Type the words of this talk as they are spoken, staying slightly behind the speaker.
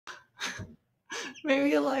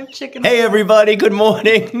Maybe a live chicken. Hey, everybody. Good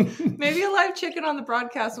morning. Maybe a live chicken on the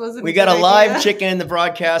broadcast wasn't. We got a live chicken in the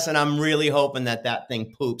broadcast, and I'm really hoping that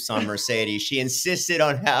thing poops on Mercedes. She insisted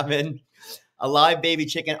on having a live baby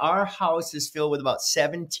chicken. Our house is filled with about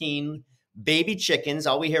 17 baby chickens.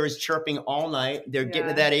 All we hear is chirping all night. They're getting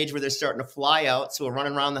to that age where they're starting to fly out, so we're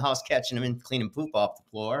running around the house catching them and cleaning poop off the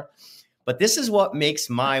floor. But this is what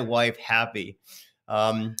makes my wife happy.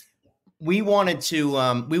 We wanted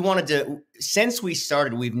to, since we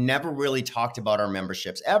started, we've never really talked about our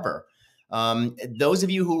memberships ever. Those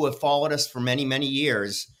of you who have followed us for many, many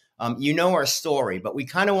years, you know our story, but we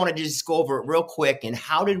kind of wanted to just go over it real quick. And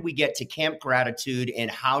how did we get to Camp Gratitude,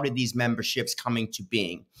 and how did these memberships come into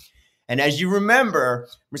being? And as you remember,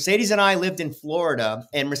 Mercedes and I lived in Florida,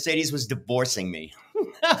 and Mercedes was divorcing me.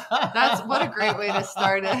 That's what a great way to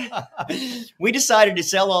start it. We decided to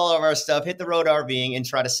sell all of our stuff, hit the road RVing, and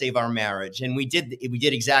try to save our marriage. And we did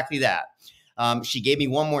exactly that. She gave me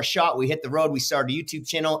one more shot. We hit the road. We started a YouTube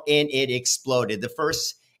channel, and it exploded. The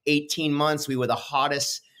first 18 months, we were the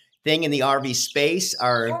hottest thing in the RV space.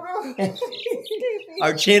 Our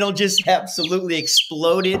channel just absolutely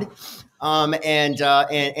exploded.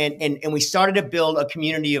 And we started to build a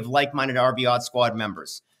community of like-minded RV Odd Squad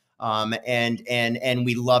members. And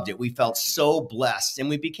we loved it. We felt so blessed, and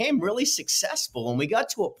we became really successful. And we got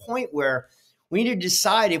to a point where we needed to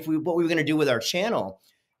decide what we were going to do with our channel.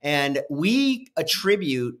 And we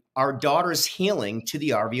attribute our daughter's healing to the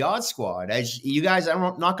RV Odd Squad. As you guys,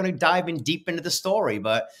 I'm not going to dive in deep into the story,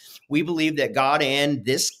 but we believe that God and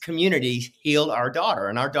this community healed our daughter,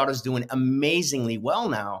 and our daughter's doing amazingly well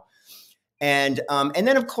now. And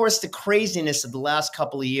then, of course, the craziness of the last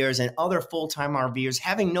couple of years and other full-time RVers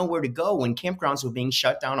having nowhere to go when campgrounds were being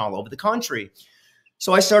shut down all over the country.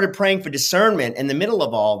 So I started praying for discernment in the middle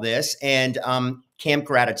of all this, and Camp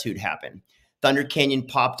Gratitude happened. Thunder Canyon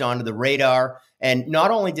popped onto the radar. And not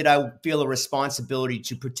only did I feel a responsibility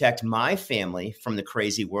to protect my family from the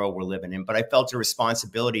crazy world we're living in, but I felt a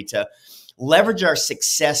responsibility to leverage our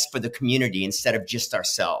success for the community instead of just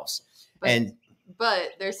ourselves.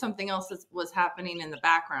 But there's something else that was happening in the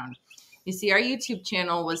background. You see, our YouTube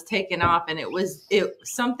channel was taken off, and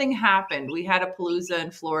something happened. We had a palooza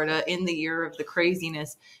in Florida in the year of the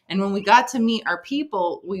craziness. And when we got to meet our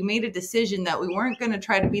people, we made a decision that we weren't going to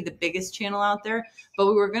try to be the biggest channel out there, but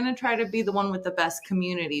we were going to try to be the one with the best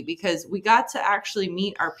community, because we got to actually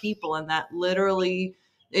meet our people, and that literally,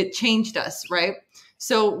 it changed us, right?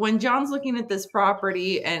 So when John's looking at this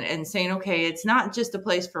property and saying, okay, it's not just a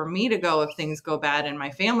place for me to go if things go bad and my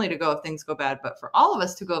family to go if things go bad, but for all of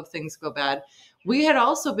us to go if things go bad, we had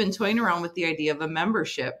also been toying around with the idea of a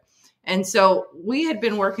membership. And so we had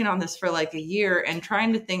been working on this for like a year and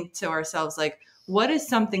trying to think to ourselves, like, what is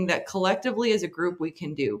something that collectively as a group we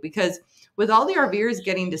can do? Because with all the RVers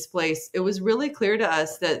getting displaced, it was really clear to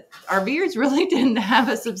us that RVers really didn't have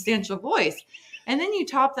a substantial voice. And then you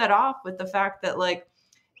top that off with the fact that, like,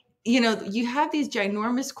 you know, you have these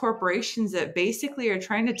ginormous corporations that basically are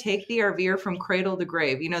trying to take the RVer from cradle to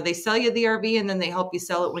grave. You know, they sell you the RV and then they help you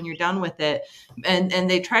sell it when you're done with it. And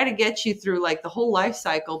they try to get you through like the whole life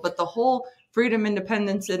cycle, but the whole freedom,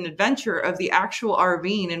 independence, and adventure of the actual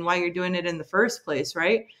RVing and why you're doing it in the first place,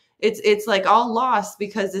 right? It's like all lost,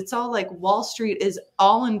 because it's all like Wall Street is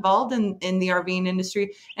all involved in the RVing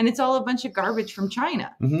industry, and it's all a bunch of garbage from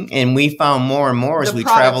China. Mm-hmm. And we found more and more as we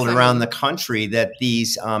traveled around the country that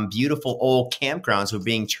these beautiful old campgrounds were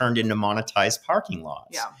being turned into monetized parking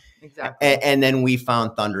lots. Yeah, exactly. And then we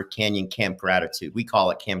found Thunder Canyon Camp Gratitude. We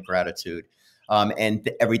call it Camp Gratitude. And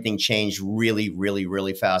everything changed really, really,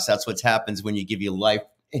 really fast. That's what happens when you give your life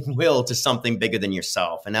and will to something bigger than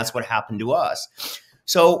yourself. And that's what happened to us.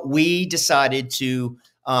 So we decided to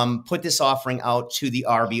put this offering out to the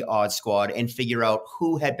RV Odd Squad and figure out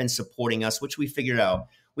who had been supporting us, which we figured out.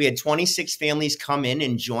 We had 26 families come in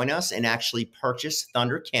and join us and actually purchase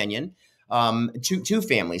Thunder Canyon. Two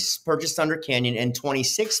families purchased Thunder Canyon, and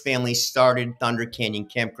 26 families started Thunder Canyon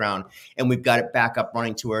Campground. And we've got it back up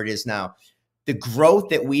running to where it is now. The growth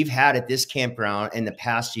that we've had at this campground in the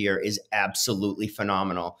past year is absolutely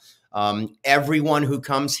phenomenal. Everyone who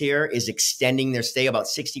comes here is extending their stay. About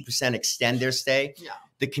 60% extend their stay. Yeah.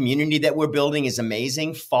 The community that we're building is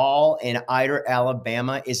amazing. Fall in Ida,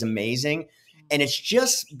 Alabama is amazing. And it's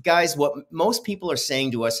just, guys, what most people are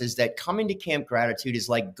saying to us is that coming to Camp Gratitude is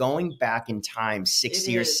like going back in time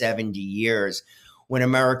 60 or 70 years when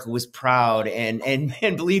America was proud and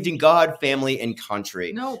believed in God, family, and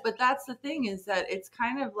country. No, but that's the thing, is that it's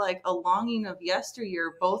kind of like a longing of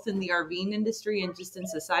yesteryear, both in the RVing industry and just in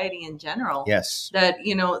society in general. Yes. That,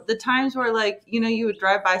 you know, the times where, like, you know, you would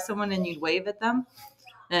drive by someone and you'd wave at them.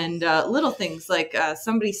 And little things like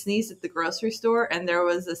somebody sneezed at the grocery store and there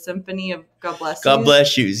was a symphony of God bless God yous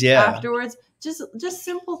bless yous. Yeah. afterwards. Just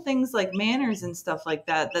simple things like manners and stuff like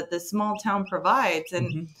that the small town provides.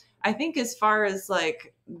 And I think as far as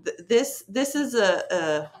like this is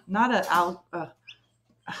a not a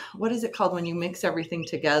what is it called when you mix everything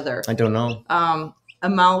together? I don't know.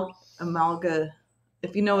 Amalga.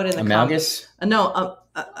 If you know it in the Amalgus?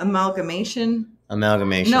 Amalgamation.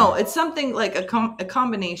 Amalgamation. No, it's something like a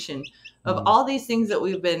combination of all these things that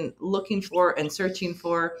we've been looking for and searching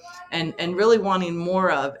for and really wanting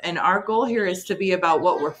more of. And our goal here is to be about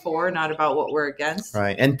what we're for, not about what we're against.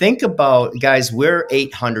 Right. And think about, guys, we're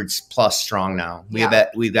 800 plus strong now. We've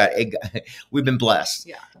been blessed.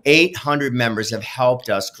 Yeah. 800 members have helped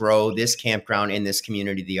us grow this campground in this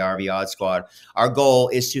community, the RV Odd Squad. Our goal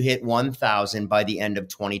is to hit 1,000 by the end of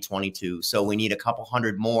 2022. So we need a couple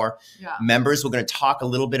hundred more members. We're going to talk a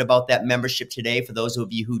little bit about that membership today. For those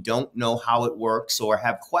of you who don't know how it works or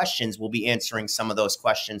have questions, we'll be answering some of those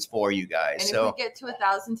questions for you guys. And if we get to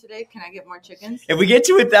 1,000 today, can I get more chickens? If we get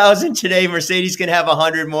to 1,000 today, Mercedes can have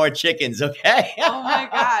 100 more chickens. Okay. Oh my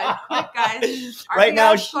God. Quick, guys. Right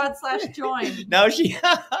now, squad/join. Now she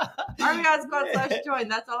RV squad/join.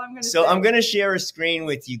 That's all I'm going to say. So I'm going to share a screen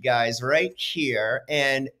with you guys right here.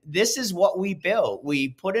 And this is what we built. We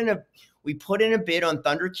put in a bid on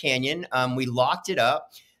Thunder Canyon. We locked it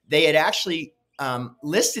up. They had actually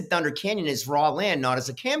listed Thunder Canyon as raw land, not as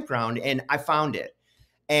a campground. And I found it.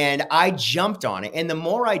 And I jumped on it. And the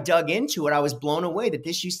more I dug into it, I was blown away that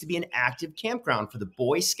this used to be an active campground for the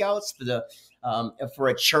Boy Scouts, for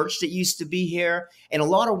a church that used to be here. And a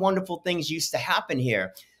lot of wonderful things used to happen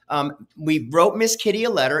here. We wrote Miss Kitty a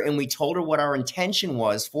letter and we told her what our intention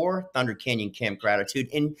was for Thunder Canyon Camp Gratitude.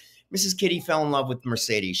 And Mrs. Kitty fell in love with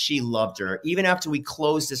Mercedes. She loved her. Even after we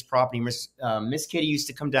closed this property, Miss Kitty used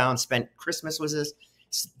to come down, spend Christmas with us,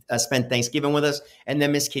 spent Thanksgiving with us, and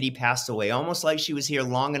then Miss Kitty passed away, almost like she was here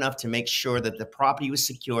long enough to make sure that the property was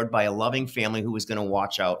secured by a loving family who was going to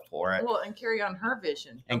watch out for it. Well, and carry on her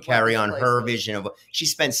vision. She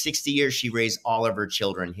spent 60 years. She raised all of her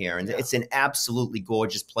children here, and it's an absolutely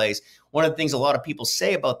gorgeous place. One of the things a lot of people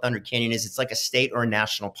say about Thunder Canyon is it's like a state or a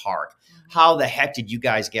national park. How the heck did you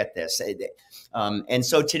guys get this? And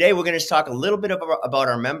so today we're going to talk a little bit about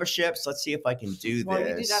our memberships. Let's see if I can do this. While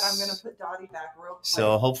you do that, I'm going to put Dottie back real quick.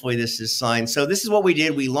 So hopefully this is signed. So this is what we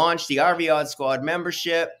did. We launched the RV Odd Squad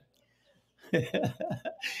membership.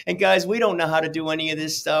 And guys, we don't know how to do any of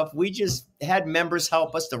this stuff. We just had members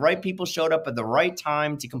help us. The right people showed up at the right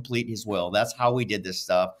time to complete his will. That's how we did this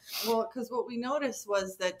stuff. Well, because what we noticed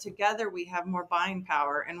was that together we have more buying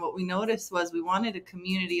power. And what we noticed was we wanted a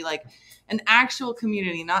community, like an actual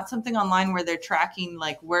community, not something online where they're tracking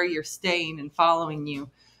like where you're staying and following you,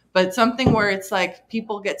 but something where it's like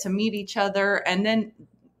people get to meet each other. And then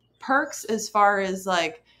perks as far as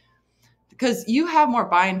like, because you have more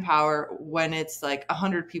buying power when it's like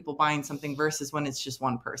 100 people buying something versus when it's just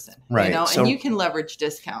one person, right? You know, and you can leverage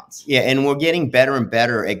discounts. Yeah, and we're getting better and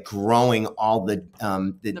better at growing all the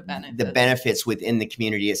benefits within the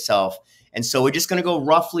community itself. And so we're just going to go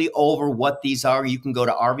roughly over what these are. You can go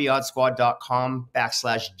to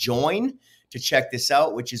rvoddsquad.com/join to check this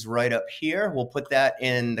out, which is right up here. We'll put that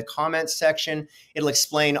in the comments section. It'll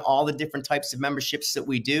explain all the different types of memberships that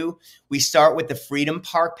we do. We start with the Freedom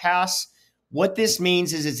Park Pass. What this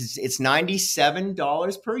means is it's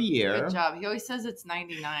 $97 per year. Good job. He always says it's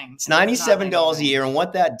 $99. It's $97 a year. And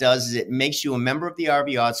what that does is it makes you a member of the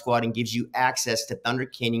RV Odd Squad and gives you access to Thunder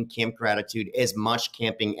Canyon Camp Gratitude, as much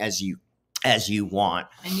camping as you want.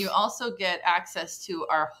 And you also get access to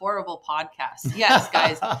our horrible podcast. Yes,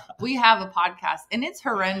 guys, we have a podcast and it's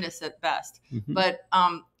horrendous at best, but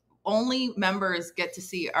only members get to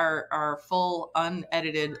see our full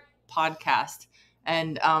unedited podcast.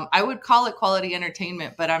 And I would call it quality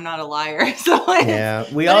entertainment, but I'm not a liar. So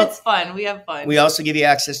it's fun. We have fun. We also give you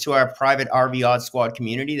access to our private RV Odd Squad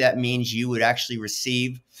community. That means you would actually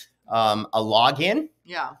receive a login.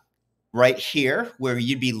 Yeah. Right here, where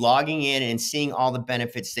you'd be logging in and seeing all the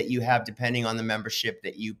benefits that you have depending on the membership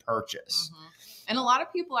that you purchase. And a lot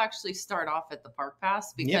of people actually start off at the Park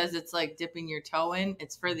Pass because it's like dipping your toe in.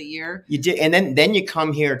 It's for the year. You did, and then you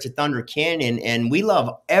come here to Thunder Canyon, and we love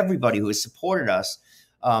everybody who has supported us.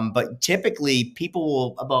 But typically, people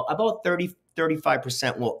will about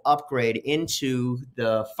 35% will upgrade into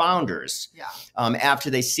the founders. Yeah. After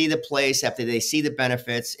they see the place, after they see the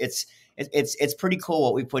benefits, it's pretty cool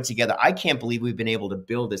what we put together. I can't believe we've been able to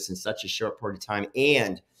build this in such a short period of time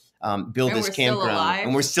and build And this we're still campground. alive.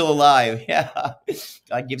 And we're still alive. Yeah.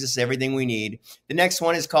 God gives us everything we need. The next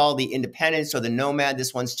one is called the Independence or the Nomad.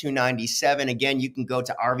 This one's $297. Again, you can go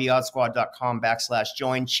to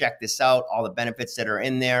rvoddsquad.com/join. Check this out. All the benefits that are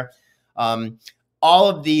in there. All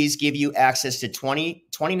of these give you access to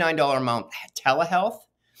 $29 a month telehealth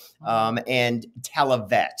and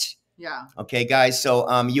televet. Yeah. Okay, guys.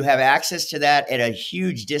 So you have access to that at a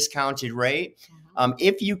huge discounted rate.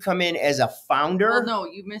 If you come in as a founder. Well, no,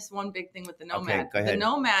 you missed one big thing with the Nomad. Okay, go ahead. The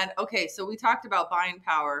Nomad. Okay, so we talked about buying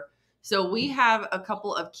power. So we have a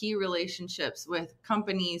couple of key relationships with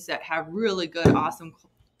companies that have really good, awesome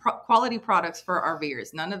quality products for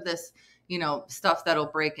RVers. None of this, stuff that'll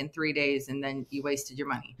break in 3 days and then you wasted your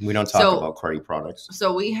money. We don't talk about cruddy products.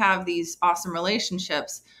 So we have these awesome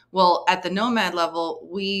relationships. Well, at the Nomad level,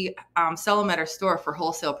 we sell them at our store for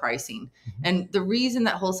wholesale pricing. And the reason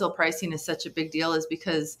that wholesale pricing is such a big deal is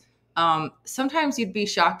because sometimes you'd be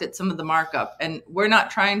shocked at some of the markup. And we're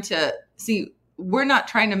not trying to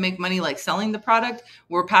make money like selling the product.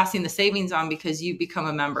 We're passing the savings on because you become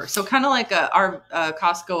a member. So kind of like our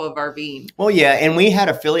Costco of RVing. Well, yeah. And we had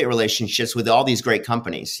affiliate relationships with all these great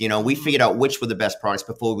companies. We figured out which were the best products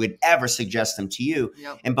before we would ever suggest them to you.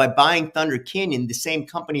 Yep. And by buying Thunder Canyon, the same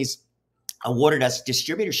companies awarded us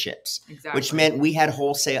distributorships, which meant we had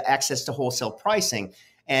access to wholesale pricing.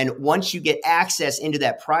 And once you get access into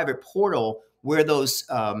that private portal, where those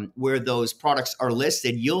products are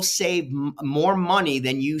listed, you'll save more money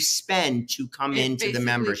than you spend to come into the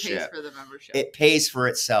membership. It pays for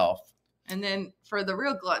itself. And then for the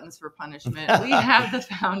real gluttons for punishment, we have the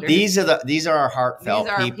founders. These are our heartfelt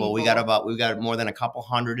people. We've got more than a couple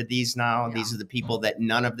hundred of these now. Yeah. These are the people that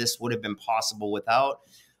none of this would have been possible without.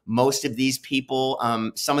 Most of these people,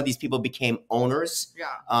 some of these people became owners.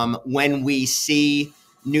 Yeah. When we see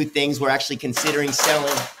new things, we're actually considering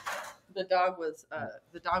selling. The dog was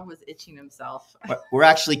itching himself. We're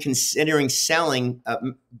actually considering selling.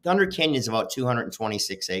 Thunder Canyon is about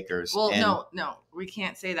 226 acres. Well, no, we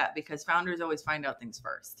can't say that because founders always find out things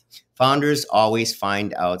first. Founders always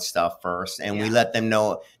find out stuff first, and we let them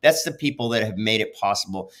know. That's the people that have made it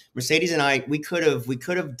possible. Mercedes and I, we could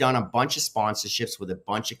have done a bunch of sponsorships with a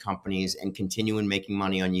bunch of companies and continue making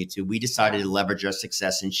money on YouTube. We decided to leverage our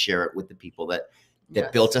success and share it with the people that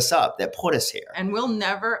built us up, that put us here. And we'll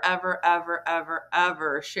never, ever, ever, ever,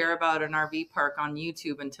 ever share about an RV park on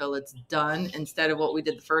YouTube until it's done, instead of what we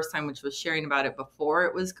did the first time, which was sharing about it before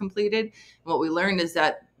it was completed. And what we learned is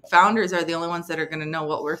that founders are the only ones that are going to know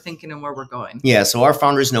what we're thinking and where we're going. Yeah, so our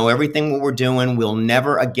founders know everything what we're doing. We'll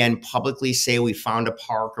never again publicly say we found a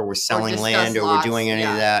park or we're selling land or we're doing any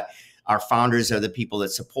of that. Our founders are the people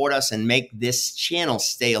that support us and make this channel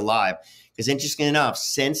stay alive. Because interesting enough,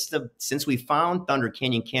 since we found Thunder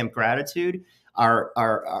Canyon Camp Gratitude,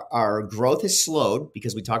 our growth has slowed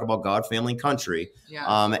because we talk about God, family, and country.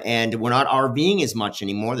 Yeah. And we're not RVing as much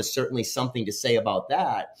anymore. There's certainly something to say about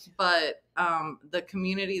that. But the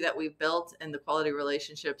community that we've built and the quality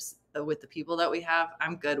relationships with the people that we have,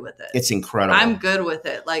 I'm good with it. It's incredible. I'm good with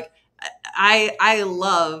it. Like I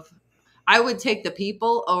would take the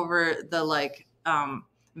people over the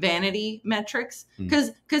vanity metrics,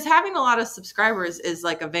 because having a lot of subscribers is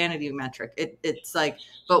like a vanity metric. It's like,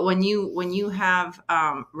 but when you have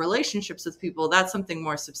relationships with people, that's something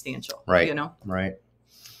more substantial, right? Right.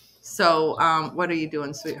 So what are you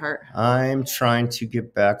doing, sweetheart? I'm trying to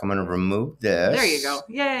get back. I'm going to remove this. There you go.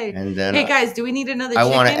 Yay. And then hey guys, do we need another I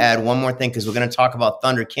chicken? want to add one more thing, because we're going to talk about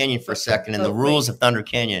Thunder Canyon for a second and the rules of Thunder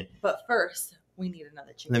Canyon. But first, we need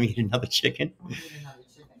another chicken. Let me get another chicken. We need another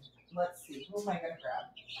chicken. Let's see. Who am I going to grab?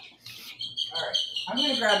 All right. I'm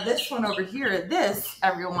going to grab this one over here. This,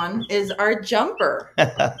 everyone, is our jumper.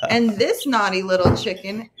 And this naughty little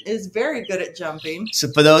chicken is very good at jumping.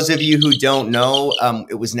 So for those of you who don't know,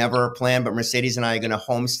 it was never a plan, but Mercedes and I are going to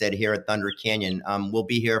homestead here at Thunder Canyon. We'll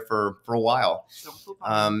be here for a while,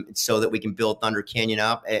 so that we can build Thunder Canyon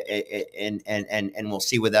up, and we'll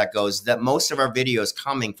see where that goes. That most of our videos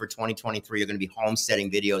coming for 2023 are going to be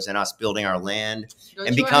homesteading videos and us building our land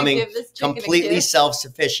and becoming completely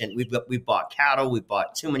self-sufficient. We've bought cattle. We've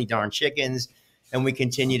bought too many darn chickens, and we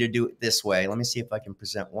continue to do it this way. Let me see if I can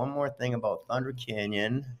present one more thing about Thunder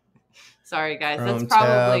Canyon. Sorry, guys. Chrome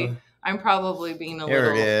I'm probably being a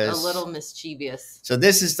little mischievous. So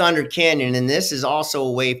this is Thunder Canyon, and this is also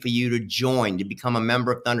a way for you to join, to become a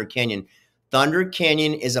member of Thunder Canyon. Thunder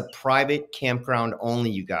Canyon is a private campground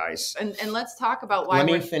only, you guys. And let's talk about why. Let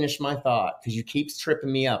me finish my thought, because you keep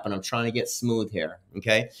tripping me up, and I'm trying to get smooth here,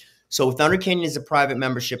 okay? So Thunder Canyon is a private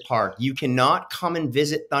membership park. You cannot come and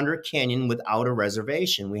visit Thunder Canyon without a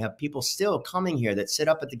reservation. We have people still coming here that sit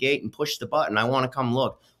up at the gate and push the button. I want to come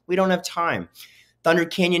look. We don't have time. Thunder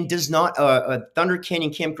Canyon does not, Thunder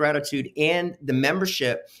Canyon Camp Gratitude and the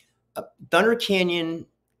membership, Thunder Canyon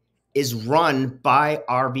is run by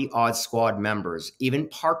RV Odd Squad members, even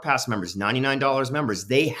Park Pass members, $99 members.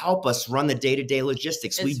 They help us run the day-to-day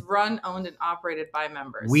logistics. It's run, owned, and operated by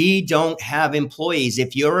members. We don't have employees.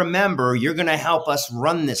 If you're a member, you're going to help us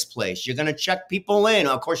run this place. You're going to check people in.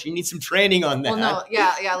 Of course, you need some training on that. Well, no,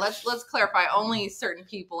 yeah. Let's clarify. Only certain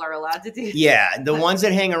people are allowed to do that. Yeah, the ones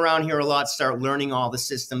that hang around here a lot start learning all the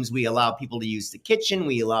systems. We allow people to use the kitchen.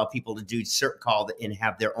 We allow people to do and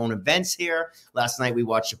have their own events here. Last night we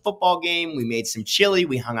watched a football game. We made some chili.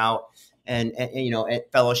 We hung out and you know,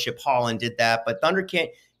 at Fellowship Hall and did that. But Thunder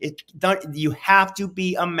Canyon, you have to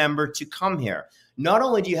be a member to come here. Not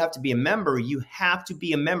only do you have to be a member, you have to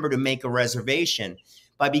be a member to make a reservation.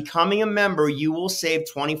 By becoming a member, you will save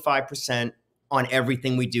 25% on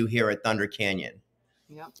everything we do here at Thunder Canyon.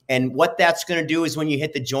 Yep. And what that's going to do is when you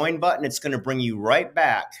hit the join button, it's going to bring you right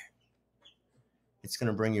back. It's going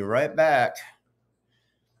to bring you right back.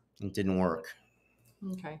 It didn't work.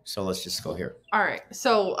 Okay. So let's just go here. All right.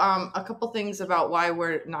 So a couple things about why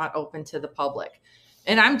we're not open to the public.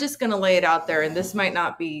 And I'm just going to lay it out there. And this might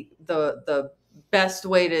not be the best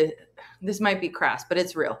way to, this might be crass, but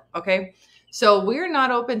it's real. Okay. So we're not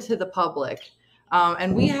open to the public.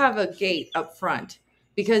 And we have a gate up front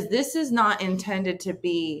because this is not intended to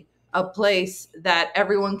be a place that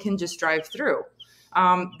everyone can just drive through.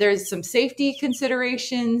 There's some safety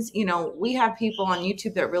considerations. You know, we have people on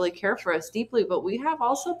YouTube that really care for us deeply, but we have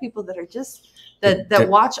also people that are just that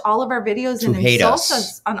watch all of our videos and insult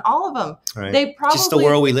us on all of them. Right. They probably just the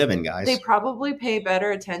world we live in, guys. They probably pay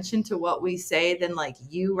better attention to what we say than like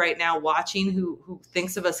you right now watching who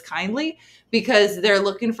thinks of us kindly, because they're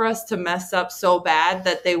looking for us to mess up so bad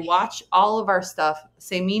that they watch all of our stuff,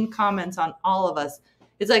 say mean comments on all of us.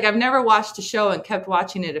 It's like I've never watched a show and kept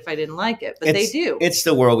watching it if I didn't like it, but they do. It's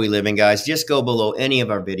the world we live in, guys. Just go below any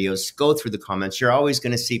of our videos. Go through the comments. You're always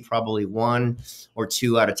going to see probably 1 or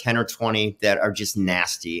 2 out of 10 or 20 that are just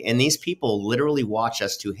nasty. And these people literally watch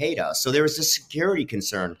us to hate us. So there is a security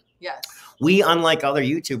concern. Yes. We, unlike other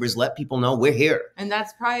YouTubers, let people know we're here. And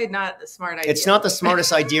that's probably not the smart idea. It's not the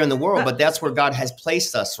smartest idea in the world, but that's where God has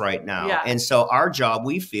placed us right now. Yeah. And so our job,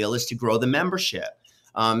 we feel, is to grow the membership,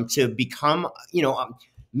 to become, you know,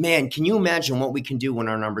 man, can you imagine what we can do when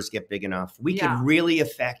our numbers get big enough? We could really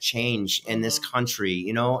affect change in this country,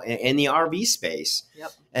 you know, in the RV space.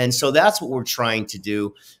 Yep. And so that's what we're trying to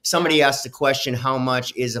do. Somebody asked the question, how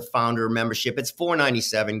much is a founder membership? It's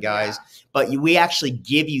 $497, guys. Yeah. But we actually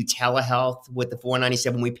give you telehealth with the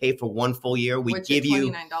 $497. We pay for 1 full year. We give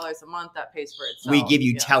you $29 a month. That pays for itself. We give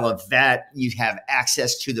you televet. You have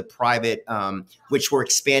access to the private, which we're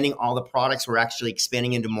expanding all the products. We're actually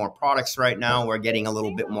expanding into more products right now. We're getting a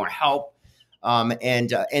little bit more help.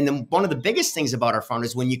 And then one of the biggest things about our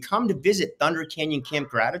founders, when you come to visit Thunder Canyon Camp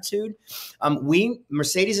Gratitude,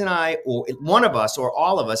 Mercedes and I, or one of us, or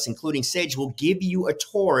all of us, including Sage, will give you a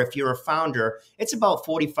tour if you're a founder. It's about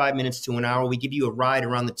 45 minutes to an hour. We give you a ride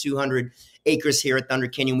around the 200 acres here at Thunder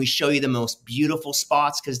Canyon. We show you the most beautiful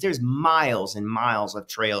spots because there's miles and miles of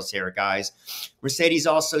trails here, guys. Mercedes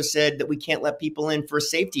also said that we can't let people in for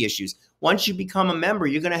safety issues. Once you become a member,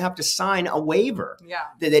 you're going to have to sign a waiver. Yeah.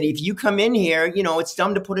 That if you come in here, you know, it's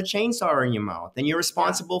dumb to put a chainsaw in your mouth and you're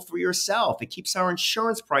responsible for yourself. It keeps our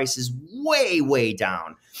insurance prices way, way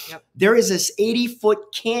down. Yep. There is this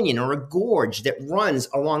 80-foot canyon or a gorge that runs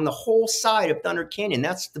along the whole side of Thunder Canyon.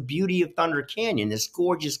 That's the beauty of Thunder Canyon, this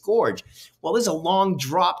gorgeous gorge. Well, there's a long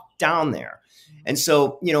drop down there. And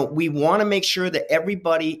so, you know, we want to make sure that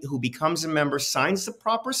everybody who becomes a member signs the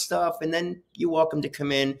proper stuff, and then you're welcome to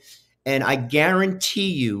come in. And I guarantee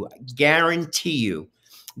you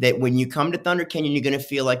that when you come to Thunder Canyon, you're going to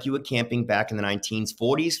feel like you were camping back in the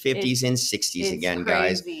 1940s, 50s, and 60s again,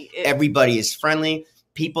 guys. Everybody is friendly.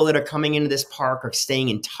 People that are coming into this park are staying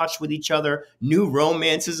in touch with each other. New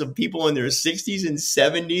romances of people in their 60s and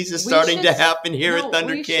 70s are starting to happen here at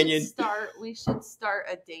Thunder Canyon. We should start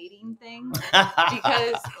a dating thing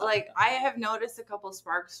because, like, I have noticed a couple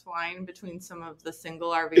sparks flying between some of the single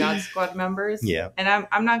RV Odd Squad members. Yeah, and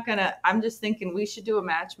I'm just thinking we should do a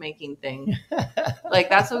matchmaking thing. Like,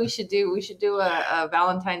 that's what we should do. We should do a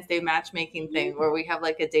Valentine's Day matchmaking thing where we have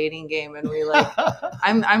like a dating game and we like.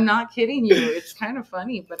 I'm not kidding you. It's kind of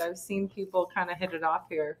funny, but I've seen people kind of hit it off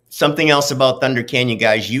here. Something else about Thunder Canyon,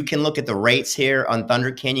 guys, you can look at the rates here on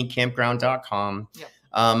thundercanyoncampground.com. Yep.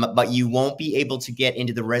 But you won't be able to get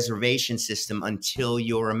into the reservation system until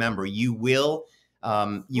you're a member. You will.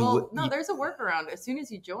 No, there's a workaround. As soon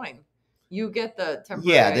as you join, you get the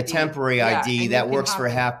temporary ID. The temporary ID. That works for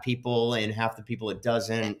half people, and half the people it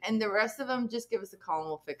doesn't. And the rest of them, just give us a call and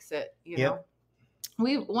we'll fix it. You know?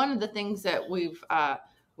 one of the things that we've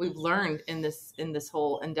learned in this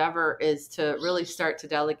whole endeavor is to really start to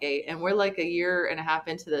delegate. And we're like a year and a half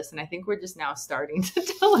into this, and I think we're just now starting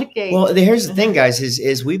to delegate. Well, here's the thing, guys,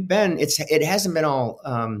 is we've been, it hasn't been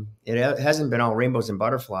all rainbows and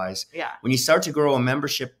butterflies. Yeah. When you start to grow a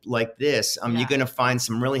membership like this, Yeah. you're going to find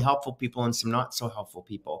some really helpful people and some not so helpful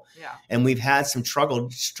people. Yeah. And we've had some trouble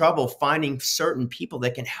finding certain people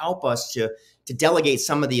that can help us to delegate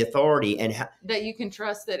some of the authority, and that you can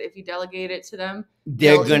trust that if you delegate it to them,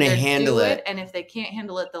 they're going to handle it. And if they can't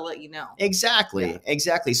handle it, they'll let you know. Exactly. Yeah.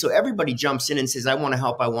 Exactly. So everybody jumps in and says, I want to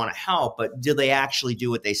help. I want to help. But do they actually do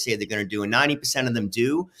what they say they're going to do? And 90% of them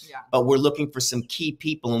do. Yeah. But we're looking for some key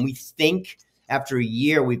people. And we think after a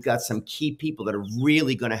year, we've got some key people that are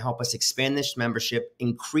really going to help us expand this membership,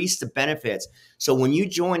 increase the benefits. So when you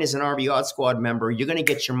join as an RV Odd Squad member, you're going to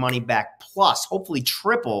get your money back, plus hopefully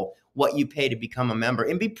triple what you pay to become a member,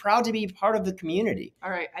 and be proud to be part of the community. All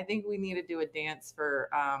right. I think we need to do a dance for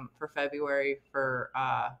February for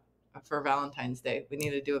Valentine's Day. We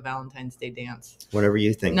need to do a Valentine's Day dance. Whatever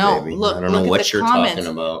you think, no, baby. Look, I don't know what you're talking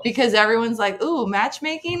about. Because everyone's like, ooh,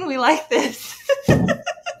 matchmaking? We like this.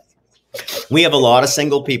 We have a lot of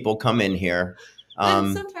single people come in here.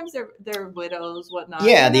 And sometimes they're widows, whatnot.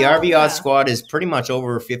 Yeah, the RV Odd Squad is pretty much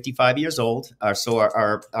over 55 years old. So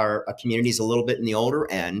our community is a little bit in the older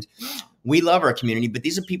end. We love our community, but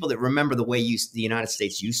these are people that remember the way the United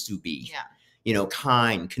States used to be. Yeah. You know,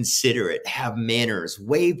 kind, considerate, have manners,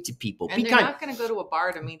 wave to people. And they're not going to go to a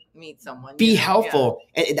bar to meet someone. Be helpful.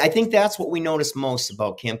 Yeah. And I think that's what we notice most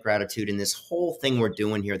about Camp Gratitude and this whole thing we're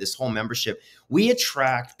doing here, this whole membership. We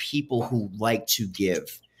attract people who like to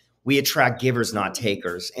give. We attract givers, not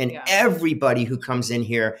takers. And everybody who comes in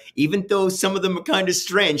here, even though some of them are kind of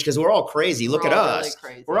strange because we're all crazy. Look at us.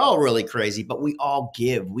 Really, we're all really crazy, but we all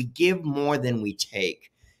give. We give more than we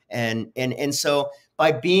take. And so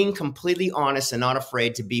by being completely honest and not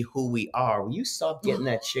afraid to be who we are, will you stop getting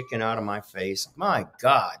that chicken out of my face? My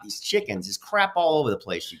God, these chickens, there's crap all over the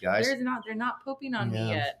place, you guys. They're not pooping on me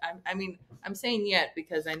yet. I mean, I'm saying yet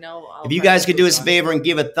because I know. If you guys could do us a favor and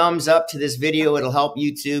give a thumbs up to this video, it'll help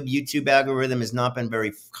YouTube. YouTube algorithm has not been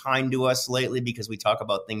very kind to us lately because we talk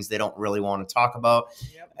about things they don't really want to talk about.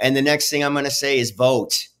 Yep. And the next thing I'm going to say is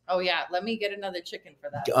vote. Oh yeah, let me get another chicken for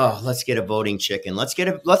that. Oh, let's get a voting chicken. Let's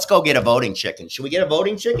go get a voting chicken. Should we get a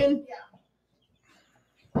voting chicken?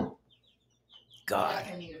 Yeah. God.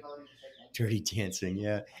 I need a voting chicken. Dirty Dancing,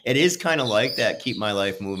 yeah. It is kind of like that. Keep My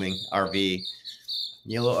Life Moving RV.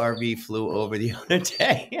 Yellow RV flew over the other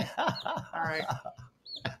day. All right.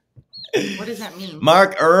 What does that mean?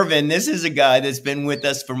 Mark Irvin. This is a guy that's been with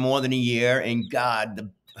us for more than a year, and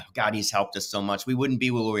God, he's helped us so much. We wouldn't be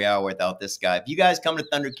where we are without this guy. If you guys come to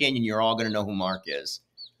Thunder Canyon, you're all going to know who Mark is.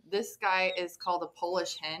 This guy is called a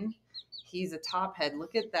Polish hen. He's a top head.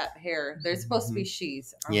 Look at that hair. They're supposed to be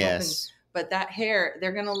she's. Yes. But that hair,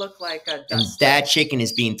 they're going to look like a dust. And that chicken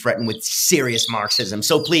is being threatened with serious Marxism.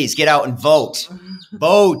 So please get out and vote.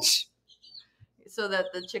 Vote. So that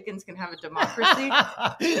the chickens can have a democracy.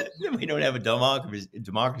 We don't have a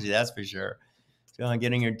democracy, that's for sure. John,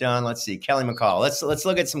 getting her done. Let's see. Kelly McCall. Let's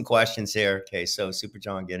look at some questions here. Okay, so Super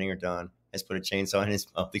John getting her done. Has put a chainsaw in his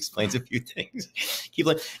mouth, explains a few things. Keep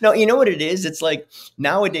like, no, you know what it is? It's like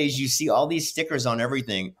nowadays you see all these stickers on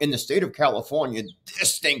everything. In the state of California,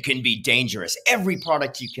 this thing can be dangerous. Every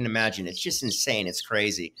product you can imagine. It's just insane. It's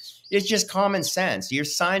crazy. It's just common sense. You're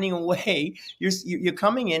signing away. You're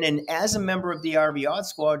coming in, and as a member of the RV Odd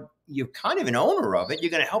Squad, you're kind of an owner of it.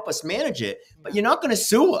 You're going to help us manage it, but you're not going to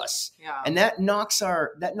sue us. Yeah. And that knocks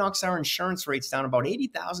our insurance rates down about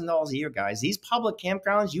 $80,000 a year, guys. These public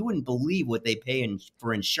campgrounds, you wouldn't believe what they pay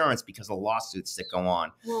for insurance because of lawsuits that go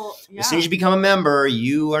on. Well, yeah. As soon as you become a member,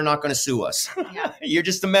 you are not going to sue us. Yeah. You're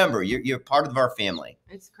just a member. You're part of our family.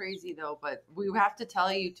 It's crazy though, but we have to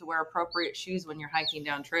tell you to wear appropriate shoes when you're hiking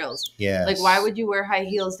down trails. Yeah. Like, why would you wear high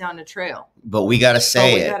heels down a trail? But we got to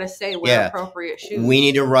say We got to say wear appropriate shoes. We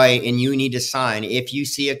need to write, and you need to sign. If you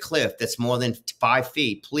see a cliff that's more than 5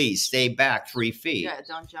 feet, please stay back 3 feet. Yeah,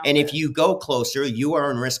 don't jump. And if you go closer, you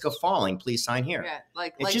are in risk of falling. Please sign here. Yeah,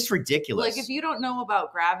 it's just ridiculous. Like, if you don't know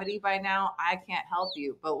about gravity by now, I can't help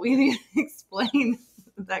you. But we need to explain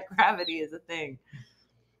that gravity is a thing.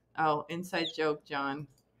 Oh, inside joke, John.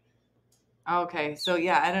 Okay, so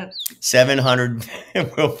yeah, I don't. 700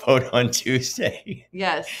 will vote on Tuesday.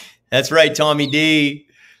 Yes. That's right, Tommy D.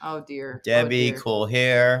 Oh dear. Debbie, oh, dear. cool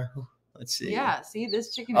hair. Let's see. Yeah, see,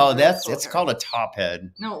 this chicken is Oh, really that's cool it's here. called a top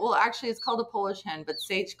head. No, well, actually, it's called a Polish hen, but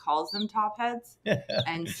Sage calls them top heads,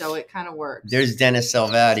 and so it kind of works. There's Dennis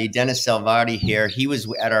Salvati. Dennis Salvati here. He was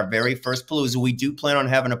at our very first Palooza. We do plan on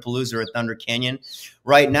having a Palooza at Thunder Canyon.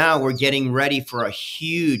 Right now, we're getting ready for a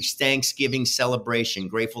huge Thanksgiving celebration.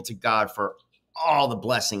 Grateful to God for all the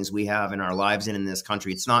blessings we have in our lives and in this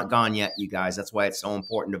country. It's not gone yet, you guys. That's why it's so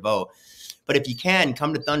important to vote. But if you can,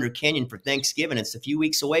 come to Thunder Canyon for Thanksgiving. It's a few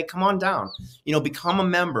weeks away. Come on down. You know, become a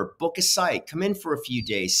member. Book a site. Come in for a few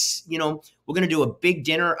days. You know, we're going to do a big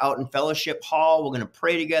dinner out in Fellowship Hall. We're going to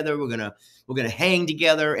pray together. We're going to hang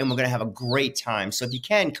together, and we're going to have a great time. So if you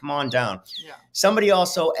can, come on down. Yeah. Somebody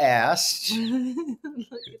also asked. Look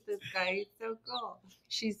at this guy. He's so cool.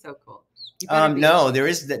 She's so cool. No, there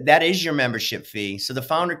is that is your membership fee. So the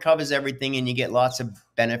founder covers everything, and you get lots of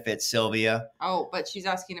benefits, Sylvia. Oh, but she's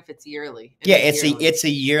asking if it's yearly. It's a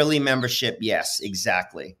yearly membership. Yes,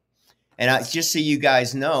 exactly. And just so you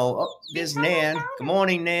guys know, there's Nan. Good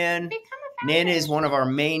morning, Nan. Nan is one of our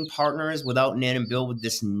main partners. Without Nan and Bill,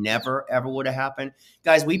 this never, ever would have happened.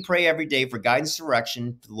 Guys, we pray every day for guidance,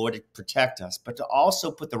 direction, for the Lord to protect us, but to also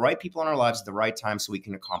put the right people in our lives at the right time so we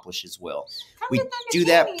can accomplish his will. We do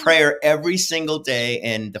that prayer every single day,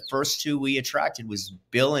 and the first two we attracted was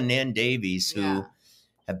Bill and Nan Davies, who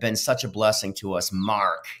have been such a blessing to us.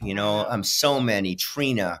 Mark, so many.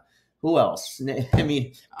 Trina. Who else? I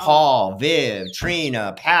mean, Paul, Viv,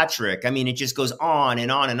 Trina, Patrick. I mean, it just goes on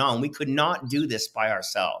and on and on. We could not do this by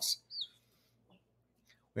ourselves.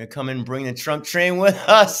 We're going to come and bring the Trump train with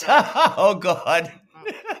us. Oh, God.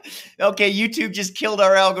 Okay, YouTube just killed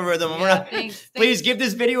our algorithm. Yeah, please give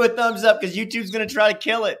this video a thumbs up because YouTube's going to try to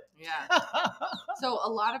kill it. Yeah. So a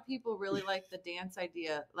lot of people really like the dance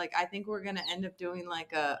idea. Like, I think we're going to end up doing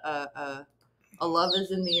like a Love is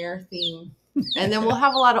in the Air theme. And then we'll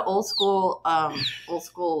have a lot of old school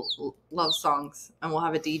love songs, and we'll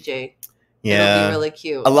have a DJ. Yeah, it'll be really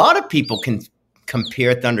cute. A lot of people can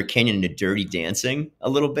compare Thunder Canyon to Dirty Dancing a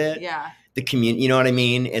little bit. Yeah, the community, you know what I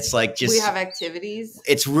mean? It's like just we have activities.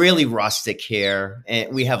 It's really rustic here,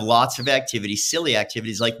 and we have lots of activities, silly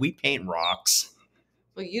activities like we paint rocks.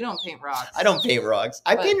 Well, you don't paint rocks. I don't paint rocks.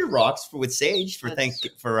 I painted rocks with Sage for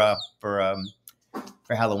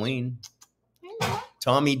Halloween.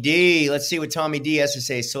 Tommy D. Let's see what Tommy D has to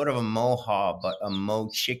say. Sort of a moha, but a mo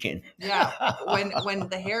chicken. Yeah. When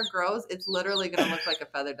the hair grows, it's literally going to look like a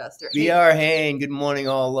feather duster. B.R. Hain. Good morning,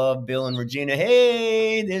 all love. Bill and Regina.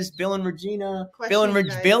 Hey, there's Bill and Regina.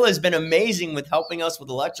 Bill has been amazing with helping us with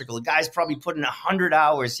electrical. The guy's probably put in 100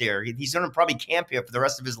 hours here. He's going to probably camp here for the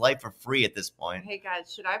rest of his life for free at this point. Hey,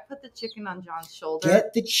 guys, should I put the chicken on John's shoulder?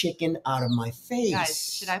 Get the chicken out of my face.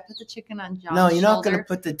 Guys, should I put the chicken on John's shoulder? No, you're not going to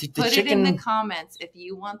put the chicken. Put it in the comments if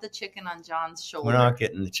you want the chicken on John's shoulder. We're not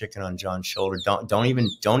getting the chicken on John's shoulder. Don't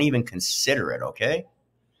even consider it, okay?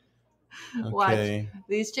 Watch.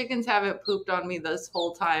 These chickens haven't pooped on me this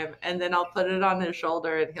whole time, and then I'll put it on his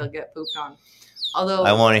shoulder and he'll get pooped on. Although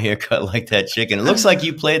I want a haircut like that chicken. It looks like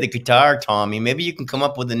you play the guitar, Tommy. Maybe you can come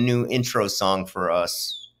up with a new intro song for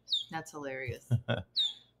us. That's hilarious. All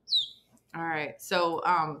right. So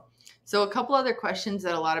a couple other questions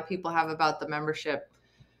that a lot of people have about the membership.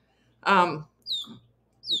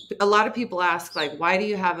 A lot of people ask, like, why do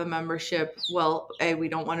you have a membership? Well, A, we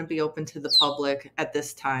don't want to be open to the public at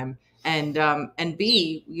this time. And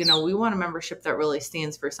B, we want a membership that really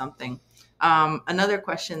stands for something. Another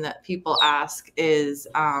question that people ask is,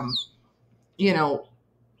 like,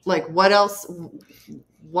 what else?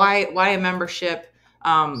 Why a membership?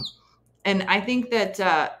 And I think that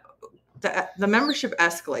the membership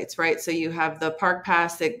escalates, right? So you have the park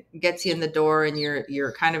pass that gets you in the door, and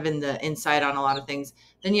you're kind of in the inside on a lot of things.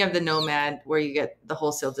 Then you have the Nomad where you get the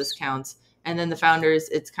wholesale discounts, and then the Founders,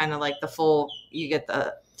 it's kind of like the full. You get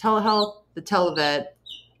the telehealth, the televet,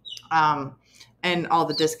 and all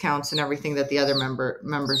the discounts and everything that the other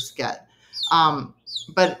members get.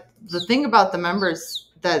 But the thing about the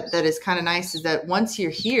members that is kind of nice is that once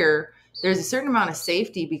you're here, there's a certain amount of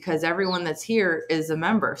safety because everyone that's here is a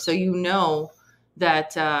member. So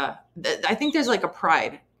that I think there's like a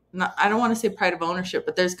pride. I don't want to say pride of ownership,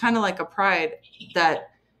 but there's kind of like a pride that,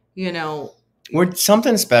 we're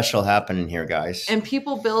something special happening here, guys. And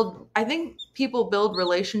I think people build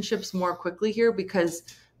relationships more quickly here because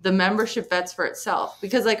the membership vets for itself.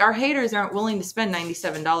 Because like our haters aren't willing to spend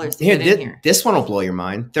 $97 to get in here. This one will blow your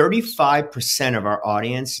mind. 35% of our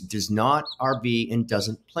audience does not RV and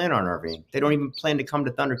doesn't plan on RVing. They don't even plan to come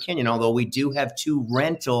to Thunder Canyon, although we do have 2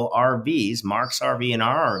 rental RVs, Mark's RV and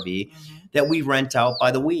our RV, that we rent out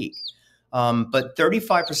by the week. But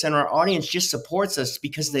 35% of our audience just supports us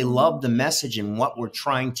because they love the message and what we're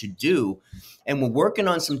trying to do. And we're working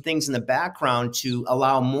on some things in the background to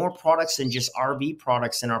allow more products than just RV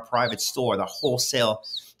products in our private store, the wholesale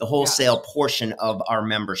portion of our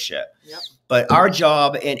membership. Yep. But our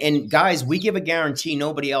job, and guys, we give a guarantee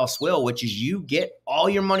nobody else will, which is you get all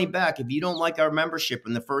your money back if you don't like our membership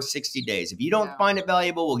in the first 60 days. If you don't find it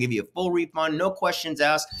valuable, we'll give you a full refund, no questions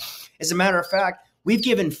asked. As a matter of fact, we've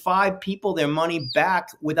given 5 people their money back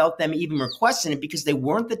without them even requesting it because they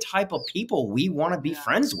weren't the type of people we want to be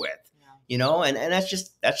friends with, you know, and that's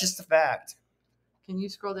just the fact. Can you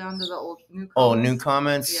scroll down to the old new comments? Oh, new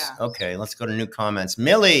comments? Yeah. Okay, let's go to new comments.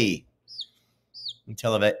 Millie.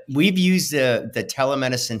 We've used the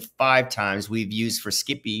telemedicine 5 times. We've used for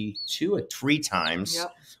Skippy 2 or 3 times.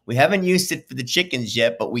 Yep. We haven't used it for the chickens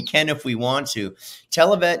yet, but we can if we want to.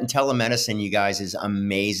 Televet and telemedicine, you guys, is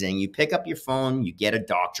amazing. You pick up your phone, you get a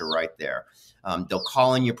doctor right there. They'll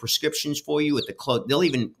call in your prescriptions for you at the they'll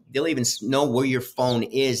even know where your phone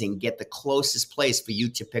is and get the closest place for you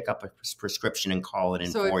to pick up a prescription and call it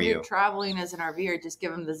in for you. So if you're traveling as an RVer, just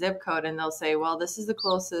give them the zip code and they'll say, well, this is the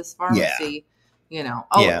closest pharmacy. Yeah. You know,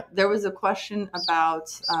 There was a question about,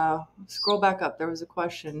 scroll back up. There was a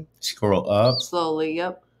question. Scroll up. Slowly.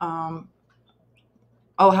 Yep. How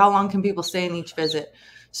long can people stay in each visit?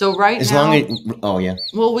 So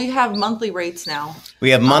well, we have monthly rates now.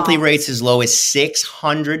 We have monthly rates as low as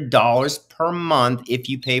 $600 per month if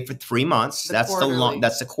you pay for 3 months. That's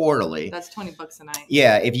the quarterly. That's $20 a night.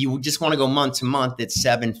 Yeah, if you just want to go month to month, it's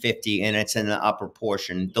 $750, and it's in the upper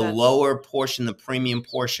portion. The lower portion, the premium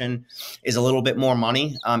portion, is a little bit more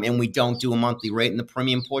money, and we don't do a monthly rate in the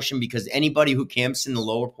premium portion because anybody who camps in the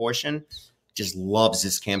lower portion just loves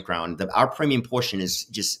this campground. Our premium portion is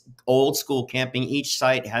just old school camping. Each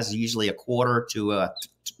site has usually a quarter to a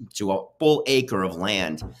full acre of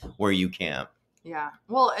land where you camp. Yeah.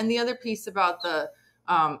 Well, and the other piece about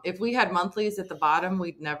if we had monthlies at the bottom,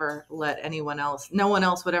 we'd never let no one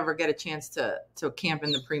else would ever get a chance to camp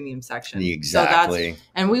in the premium section. Exactly.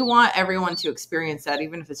 And we want everyone to experience that,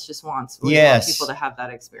 even if it's just once. We want people to have that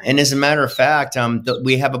experience. And as a matter of fact,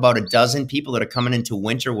 we have about a dozen people that are coming into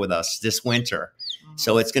winter with us this winter.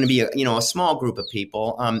 So it's going to be a small group of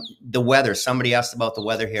people. The weather, somebody asked about the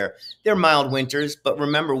weather here. They're mild winters, but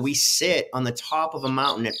remember, we sit on the top of a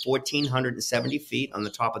mountain at 1,470 feet on the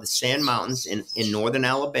top of the Sand Mountains in northern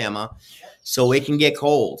Alabama, so it can get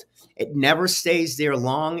cold. It never stays there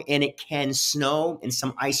long, and it can snow and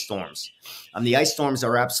some ice storms. The ice storms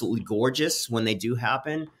are absolutely gorgeous when they do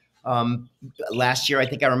happen. Last year, I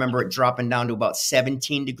think I remember it dropping down to about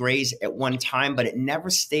 17 degrees at one time, but it never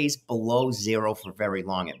stays below 0 for very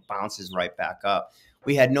long. It bounces right back up.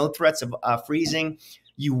 We had no threats of freezing.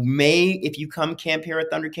 You may, if you come camp here at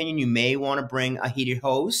Thunder Canyon, you may want to bring a heated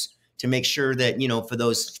hose to make sure that, for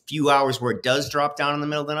those few hours where it does drop down in the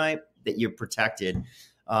middle of the night, that you're protected.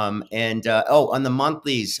 On the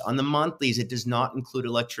monthlies, it does not include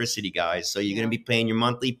electricity, guys. So you're going to be paying your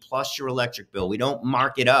monthly plus your electric bill. We don't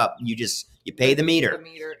mark it up. You pay the meter.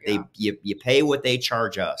 You pay what they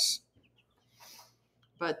charge us.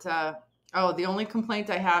 But, the only complaint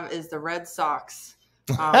I have is the Red Sox.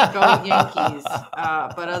 Go Yankees.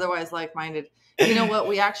 But otherwise like-minded. You know what?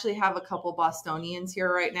 We actually have a couple Bostonians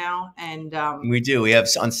here right now, and we do. We have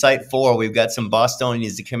on site 4. We've got some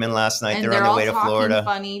Bostonians that came in last night. They're on their way to Florida.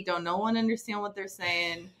 Funny. Don't no one understand what they're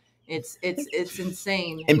saying. It's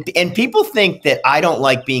insane. And people think that I don't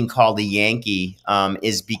like being called a Yankee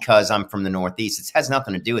is because I'm from the Northeast. It has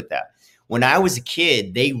nothing to do with that. When I was a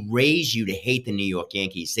kid, they raised you to hate the New York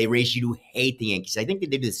Yankees. They raised you to hate the Yankees. I think they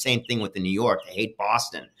did the same thing with the New York. They hate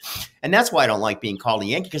Boston. And that's why I don't like being called a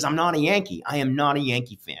Yankee, because I'm not a Yankee. I am not a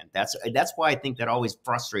Yankee fan. That's why I think that always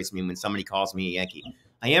frustrates me when somebody calls me a Yankee.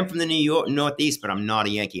 I am from the New York Northeast, but I'm not a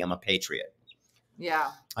Yankee. I'm a patriot.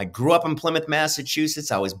 Yeah. I grew up in Plymouth,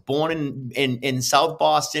 Massachusetts. I was born in South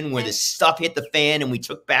Boston, where this stuff hit the fan, and we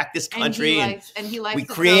took back this country. We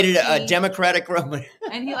created a democratic government.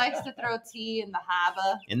 And he likes to throw tea in the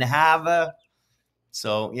harbor. In the harbor.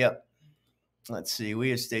 So, yep. Let's see.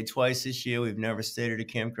 We have stayed twice this year. We've never stayed at a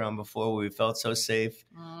campground before where we felt so safe.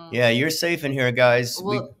 Yeah, you're safe in here, guys.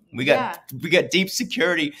 Well, we got deep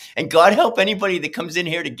security, and God help anybody that comes in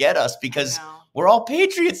here to get us, because we're all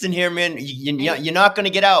patriots in here, man. You're not going to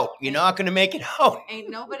get out. You're not going to make it out. Ain't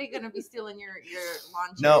nobody going to be stealing your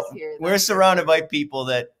lawn chairs here. We're surrounded by people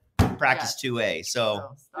that practice 2A.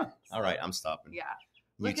 So, all right, I'm stopping. Yeah.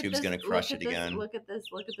 YouTube's going to crush it again. Look at this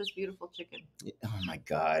beautiful chicken. Oh my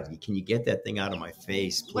God. Can you get that thing out of my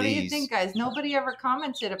face, please? What do you think, guys? Nobody ever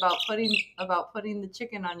commented about putting the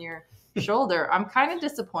chicken on your shoulder. I'm kind of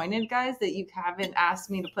disappointed, guys, that you haven't asked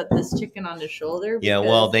me to put this chicken on the shoulder. Yeah,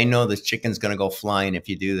 well, they know the chicken's going to go flying if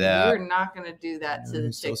you do that. You're not going to do that to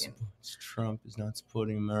the chicken. Trump is not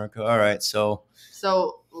supporting America. All right, so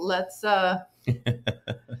let's we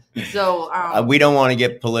don't want to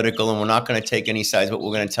get political, and we're not going to take any sides, but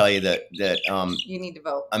we're going to tell you that you need to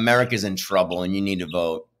vote. America's in trouble, and you need to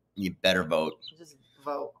vote. You better vote. Just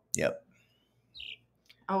vote. Yep.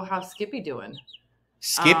 Oh, how's Skippy doing?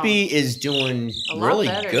 Skippy is doing really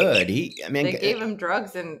good. They gave him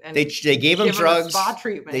drugs and they gave him drugs. Spa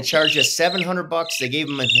treatment. They charged us $700. They gave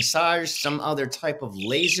him a massage, some other type of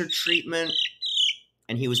laser treatment,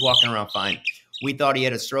 and he was walking around fine. We thought he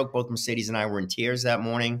had a stroke. Both Mercedes and I were in tears that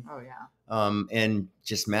morning. Oh yeah. And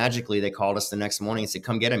just magically, they called us the next morning and said,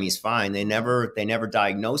 "Come get him. He's fine." They never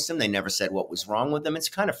diagnosed him. They never said what was wrong with him. It's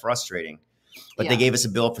kind of frustrating. But they gave us a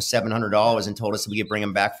bill for $700 and told us we could bring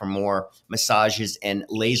him back for more massages and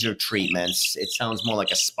laser treatments. It sounds more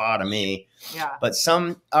like a spa to me. Yeah. But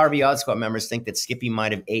some RV Odd Squad members think that Skippy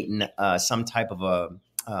might have eaten some type of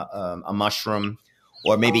a mushroom,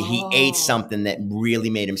 or maybe he ate something that really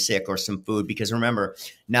made him sick, or some food. Because remember,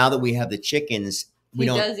 now that we have the chickens, he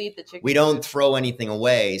does eat the chicken. We don't throw anything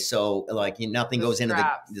away, so like nothing goes into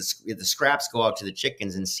the scraps go out to the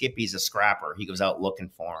chickens, and Skippy's a scrapper. He goes out looking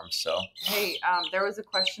for them. So hey, there was a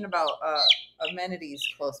question about amenities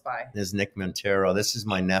close by. There's Nick Montero. This is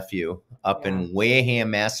my nephew up in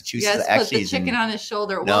Wareham, Massachusetts. Yes, actually, put the chicken on his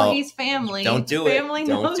shoulder. No, well, he's family. Don't do family it.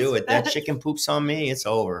 Don't do it. That chicken poops on me. It's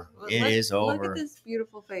over. It is over. Look at this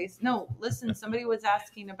beautiful face. No, listen. Somebody was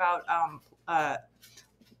asking about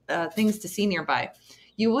things to see nearby.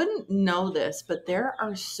 You wouldn't know this, but there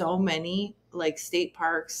are so many like state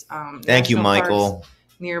parks. Thank you, Michael.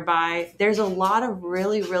 Nearby. There's a lot of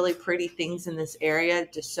really, really pretty things in this area.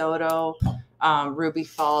 DeSoto, Ruby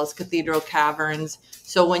Falls, Cathedral Caverns.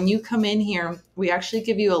 So when you come in here, we actually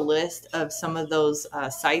give you a list of some of those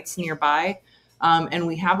sites nearby. And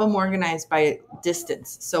we have them organized by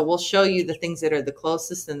distance. So we'll show you the things that are the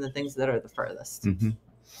closest and the things that are the furthest. Mm-hmm.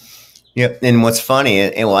 Yep. And what's funny,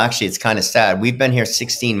 actually, it's kind of sad. We've been here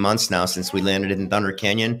 16 months now since we landed in Thunder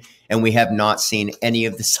Canyon, and we have not seen any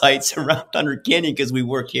of the sites around Thunder Canyon because we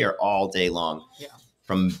work here all day long. Yeah.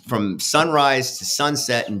 From sunrise to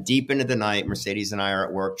sunset and deep into the night, Mercedes and I are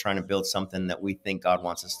at work trying to build something that we think God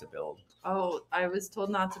wants us to build. Oh, I was told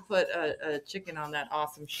not to put a chicken on that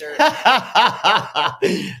awesome shirt. That's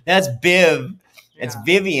Biv. Yeah. It's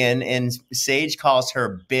Vivian, and Sage calls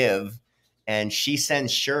her Biv. And she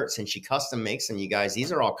sends shirts and she custom makes them, you guys.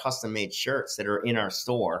 These are all custom made shirts that are in our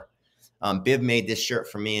store. Biv made this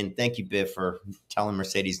shirt for me. And thank you, Biv, for telling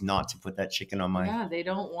Mercedes not to put that chicken on my... Yeah, they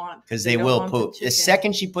don't want... Because they will poop. The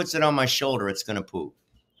second she puts it on my shoulder, it's going to poop.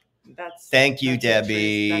 Thank you,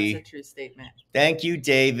 Debbie. That's a true statement. Thank you,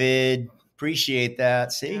 David. Appreciate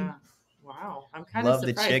that. See? Yeah. Wow, I'm kind of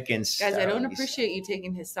surprised. Love the chickens. Guys, I don't appreciate you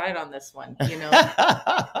taking his side on this one. You know,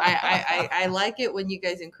 I like it when you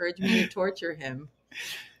guys encourage me to torture him.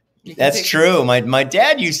 That's true. My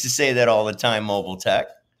dad used to say that all the time, Mobile Tech.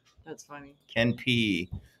 That's funny. Ken P.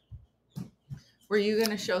 Were you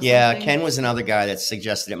going to show something? Yeah, Ken was another guy that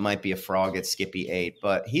suggested it might be a frog that Skippy ate,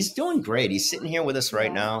 but he's doing great. He's sitting here with us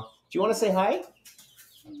right now. Do you want to say hi?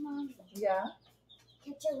 Yeah.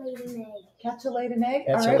 Catch a laid an egg. Catch a laid an egg?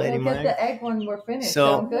 Catch all right, we'll get the egg when we're finished.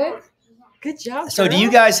 So, sound good? Good job. So do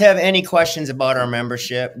you guys have any questions about our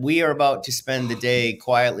membership? We are about to spend the day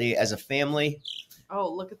quietly as a family.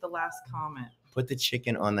 Oh, look at the last comment. Put the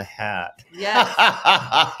chicken on the hat. Yes.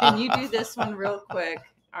 Can you do this one real quick?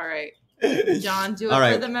 All right. John, do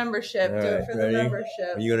it for the membership. All do right, it for ready? the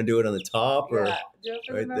membership. Are you going to do it on the top or do it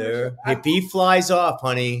for right the there? membership. If he flies off,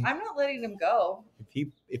 honey. I'm not letting him go.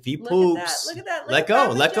 If he Look poops, Look at that. Let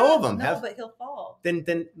go. Let go of him. No, but he'll fall. Then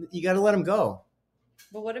you got to let him go.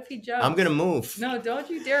 But what if he jumps? I'm going to move. No, don't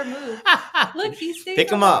you dare move. Look, he's staying. Pick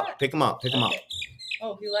him up. Pick him up. Pick him up.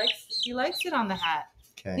 Oh, he likes it on the hat.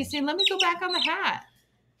 Okay. He's saying, "Let me go back on the hat."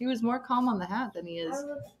 He was more calm on the hat than he is.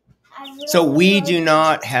 So we do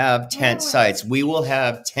not have tent sites. We will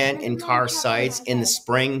have tent and car sites in the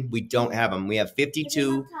spring. We don't have them. We have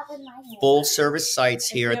 52 full service sites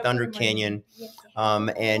here at Thunder Canyon.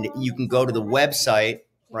 And you can go to the website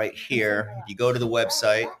right here. If you go to the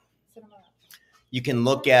website, you can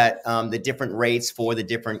look at the different rates for the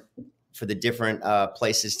different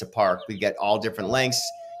places to park. We've got all different lengths.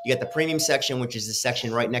 You got the premium section, which is the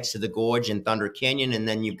section right next to the gorge in Thunder Canyon. And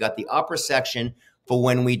then you've got the upper section, for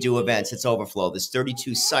when we do events. It's overflow. There's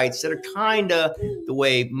 32 sites that are kind of the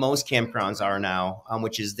way most campgrounds are now,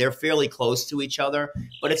 which is they're fairly close to each other,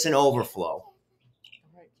 but it's an overflow. All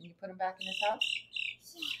right, can you put him back in his house?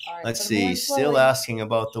 All right, Let's see. Still asking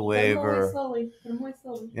about the waiver. Slowly. Put him away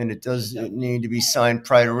slowly. And it does need to be signed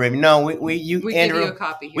prior to raving. No, we Andrew, give you a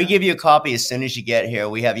copy here. We give you a copy as soon as you get here.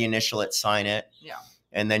 We have you initial it, sign it. Yeah.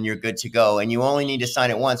 And then you're good to go. And you only need to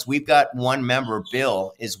sign it once. We've got one member,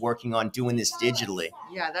 Bill, is working on doing this digitally.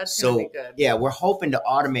 Yeah, that's going to be good. Yeah, we're hoping to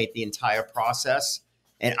automate the entire process.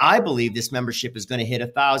 And I believe this membership is going to hit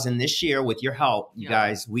 1,000 this year with your help, you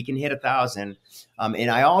guys. We can hit 1,000.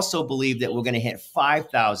 And I also believe that we're going to hit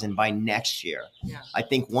 5,000 by next year. Yeah. I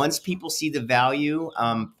think once people see the value,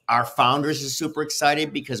 our founders are super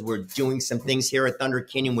excited because we're doing some things here at Thunder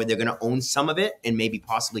Canyon where they're going to own some of it and maybe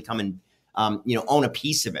possibly come and own a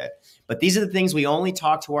piece of it. But these are the things we only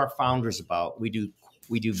talk to our founders about. We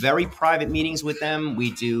do very private meetings with them.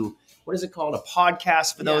 We do, what is it called? A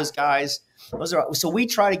podcast for those guys. So we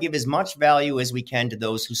try to give as much value as we can to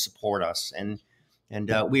those who support us. And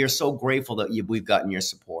we are so grateful that we've gotten your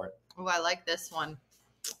support. Oh, I like this one.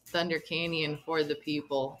 Thunder Canyon for the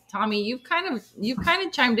people. Tommy, you've kind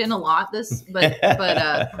of chimed in a lot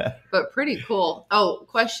but pretty cool. Oh,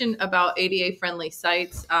 question about ADA friendly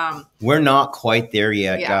sites. We're not quite there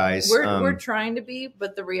yet, guys. We're trying to be,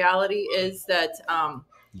 but the reality is that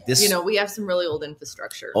we have some really old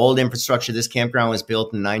infrastructure. This campground was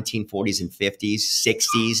built in the 1940s and 50s,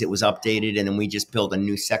 60s. It was updated, and then we just built a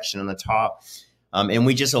new section on the top. And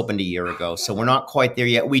we just opened a year ago, so we're not quite there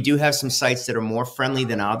yet. We do have some sites that are more friendly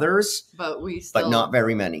than others, but not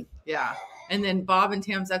very many. Yeah. And then Bob and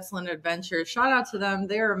Tam's Excellent Adventure, shout out to them.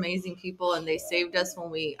 They're amazing people, and they saved us when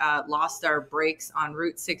we lost our brakes on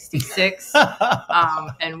Route 66.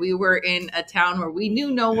 And we were in a town where we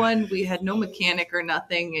knew no one. We had no mechanic or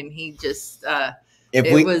nothing, and he just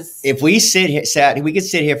we could sit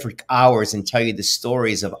here for hours and tell you the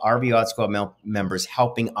stories of RV Odd Squad members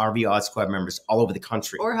helping RV Odd Squad members all over the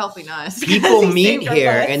country. Or helping us. People meet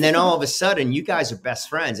here, and then all of a sudden, you guys are best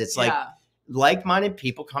friends. It's like like-minded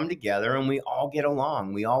people come together, and we all get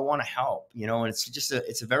along. We all want to help, and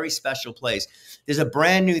it's a very special place. There's a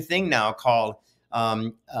brand new thing now called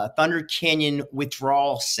Thunder Canyon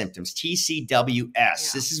Withdrawal Symptoms, TCWS. Yeah.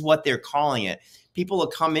 This is what they're calling it. People will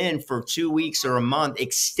come in for 2 weeks or a month,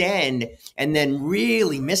 extend, and then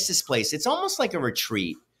really miss this place. It's almost like a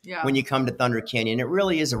retreat when you come to Thunder Canyon. It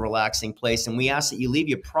really is a relaxing place. And we ask that you leave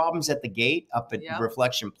your problems at the gate up at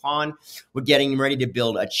Reflection Pond. We're getting ready to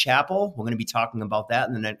build a chapel. We're going to be talking about that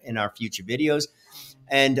in our future videos.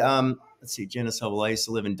 And let's see, Janice Hubble, I used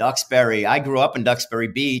to live in Duxbury. I grew up in Duxbury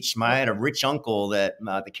Beach. I had a rich uncle that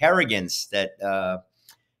the Kerrigans that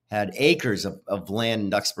had acres of land in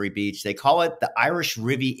Duxbury Beach. They call it the Irish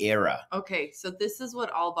Riviera. Okay, so this is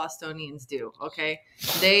what all Bostonians do, okay?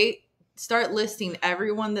 They start listing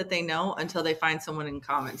everyone that they know until they find someone in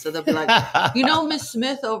common. So they'll be like, Miss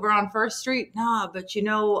Smith over on First Street? Nah, but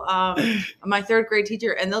my third grade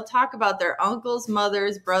teacher. And they'll talk about their uncles,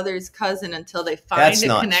 mothers, brothers, cousin until they find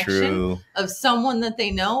a connection of someone that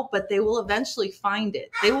they know, but they will eventually find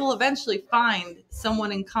it. They will eventually find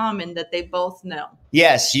someone in common that they both know.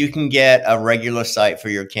 Yes, you can get a regular site for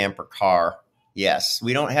your camper car. Yes,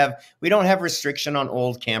 we don't have restriction on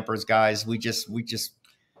old campers, guys.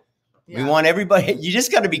 We want everybody. You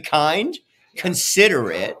just got to be kind,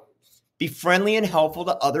 considerate, be friendly and helpful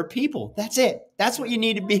to other people. That's it. That's what you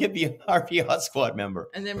need to be an RV Odd Squad member.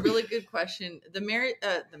 And then really good question. The marriage.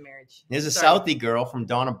 There's a Southie girl from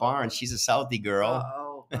Donna Barnes. She's a Southie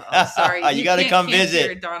girl. Sorry. You got to come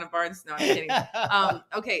visit. Donna Barnes. No, I'm kidding.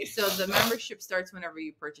 Okay. So the membership starts whenever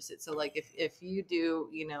you purchase it. So like if you do,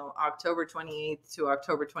 October 28th to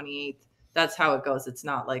October 28th, that's how it goes. It's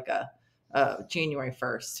not like a January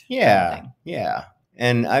 1st. Yeah.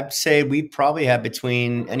 And I'd say we probably have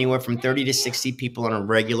between anywhere from 30 to 60 people on a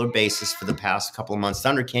regular basis for the past couple of months.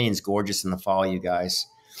 Thunder Canyon's gorgeous in the fall, you guys.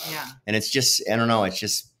 Yeah. And it's just, I don't know, it's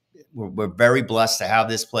just, we're very blessed to have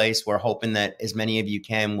this place. We're hoping that as many of you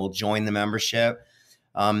can will join the membership.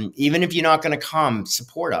 Even if you're not going to come,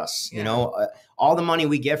 support us. All the money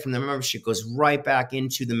we get from the membership goes right back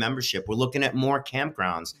into the membership. We're looking at more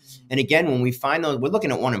campgrounds. And again, when we find those, we're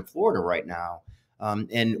looking at one in Florida right now.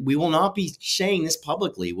 And we will not be saying this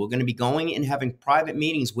publicly. We're going to be going and having private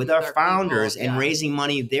meetings with our founders and raising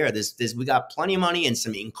money there. We got plenty of money and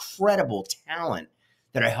some incredible talent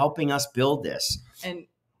that are helping us build this. And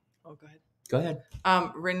go ahead. Go ahead.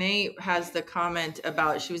 Renee has the comment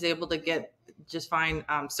about she was able to get just find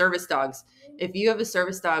service dogs. If you have a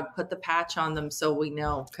service dog, put the patch on them so we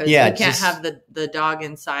know, because Yeah, you can't have the dog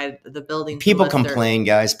inside the building. People complain,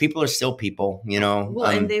 guys. People are still people, you know.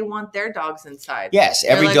 Well, and they want their dogs inside. Yes,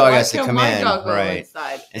 They're every like, dog "Why has to can't come my in, dog go right?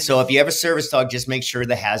 inside?" And so if you have a service dog, just make sure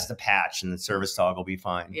that has the patch, and the service dog will be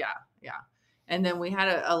fine. Yeah. And then we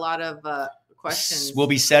had a lot of questions. We'll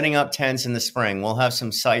be setting up tents in the spring. We'll have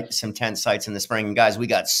some tent sites in the spring. And guys, we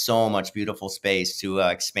got so much beautiful space to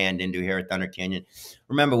expand into here at Thunder Canyon.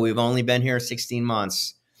 Remember, we've only been here 16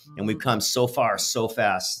 months, and we've come so far so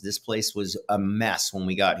fast. This place was a mess when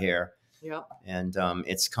we got here. Yep. And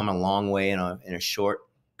it's come a long way in a short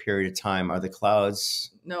period of time. Are the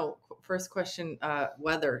clouds? No. First question,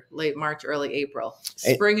 weather, late March, early April.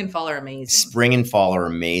 Spring and fall are amazing. Spring and fall are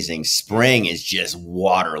amazing. Spring is just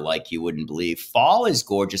water like you wouldn't believe. Fall is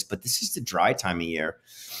gorgeous, but this is the dry time of year.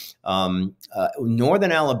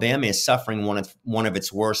 Northern Alabama is suffering one of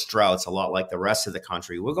its worst droughts, a lot like the rest of the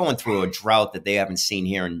country. We're going through a drought that they haven't seen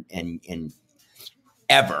here in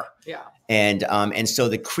ever. Yeah. And so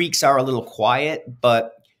the creeks are a little quiet,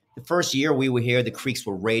 but the first year we were here, the creeks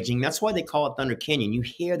were raging. That's why they call it Thunder Canyon. You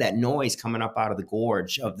hear that noise coming up out of the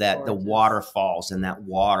gorge of that, the waterfalls and that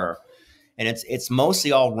water. And it's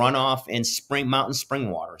mostly all runoff and mountain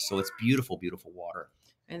spring water. So it's beautiful, beautiful water.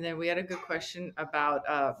 And then we had a good question about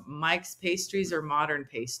Mike's Pastries or Modern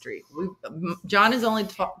Pastry. John has only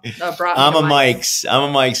brought me I'm a Mike's.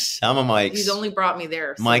 He's only brought me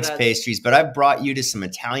there. So Mike's Pastries, but I've brought you to some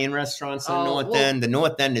Italian restaurants in the North End. The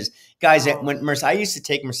North End is, guys, when I used to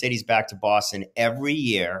take Mercedes back to Boston every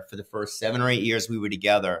year for the first 7 or 8 years we were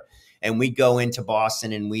together. And we'd go into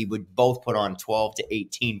Boston and we would both put on 12 to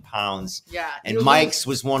 18 pounds. Yeah. And Mike's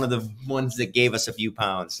was one of the ones that gave us a few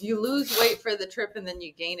pounds. You lose weight for the trip and then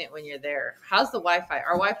you gain it when you're there. How's the Wi-Fi?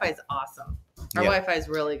 Our Wi-Fi is awesome. Our Wi-Fi is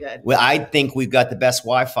really good. Well, I think we've got the best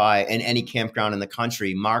Wi-Fi in any campground in the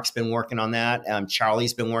country. Mark's been working on that.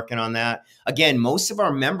 Charlie's been working on that. Again, most of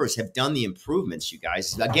our members have done the improvements, you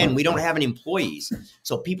guys. Again, we don't have any employees.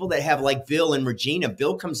 So people that have like Bill and Regina,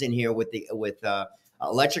 Bill comes in here with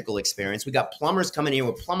electrical experience. We got plumbers coming in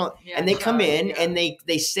with and they come in and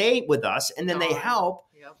they stay with us and then they help.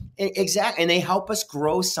 Yep. Exactly. And they help us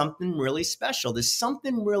grow something really special. There's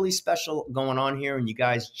something really special going on here, and you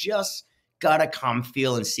guys just gotta come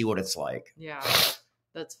feel and see what it's like. Yeah,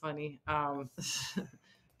 that's funny.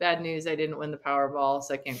 Bad news, I didn't win the Powerball,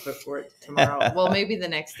 so I can't quit for it tomorrow. Well, maybe the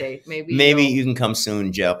next day. Maybe you can come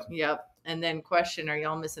soon, Jeff. Yep. And then question, are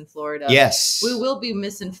y'all missing Florida? Yes. We will be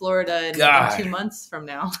missing Florida in 2 months from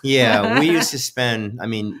now. Yeah, we used to spend, I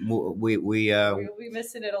mean, we'll be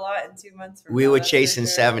missing it a lot in 2 months from now. We were chasing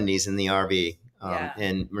 70s in the RV.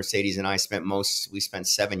 And Mercedes and I we spent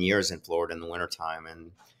 7 years in Florida in the wintertime,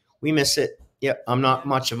 and we miss it. Yep, I'm not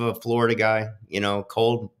much of a Florida guy. You know,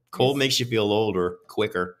 cold makes you feel older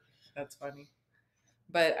quicker. That's funny.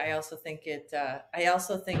 But I also think it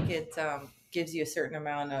gives you a certain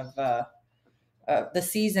amount of the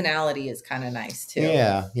seasonality is kind of nice too.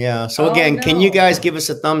 Yeah. So again, can you guys give us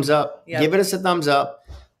a thumbs up? Yep. Give us a thumbs up.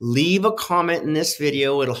 Leave a comment in this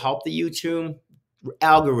video. It'll help the YouTube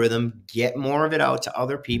algorithm get more of it out to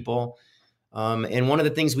other people. And one of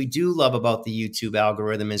the things we do love about the YouTube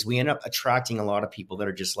algorithm is we end up attracting a lot of people that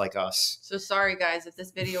are just like us. So sorry, guys, if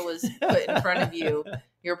this video was put in front of you,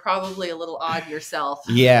 you're probably a little odd yourself.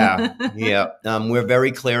 Yeah. We're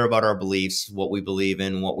very clear about our beliefs, what we believe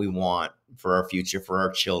in, what we want for our future, for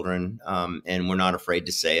our children. And we're not afraid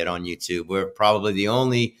to say it on YouTube. We're probably the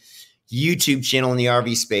only YouTube channel in the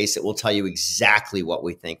RV space that will tell you exactly what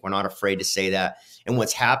we think. We're not afraid to say that. And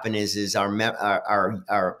what's happened is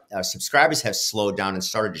our subscribers have slowed down and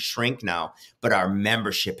started to shrink now, but our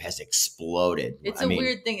membership has exploded. It's a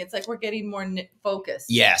weird thing. It's like we're getting more focused.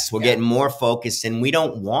 Yes, we're getting more focused, and we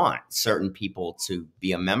don't want certain people to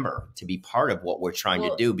be a member, to be part of what we're trying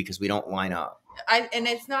to do, because we don't line up. And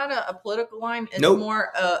it's not a political line. It's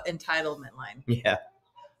more entitlement line. Yeah.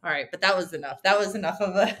 All right, but that was enough. That was enough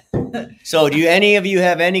of a. So do any of you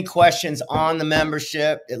have any questions on the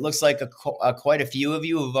membership? It looks like quite a few of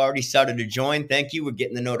you have already started to join. Thank you. We're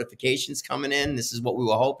getting the notifications coming in. This is what we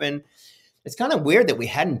were hoping. It's kind of weird that we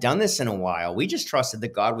hadn't done this in a while. We just trusted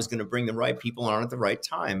that God was going to bring the right people on at the right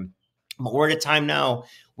time. But we're at a time now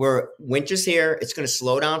where winter's here. It's going to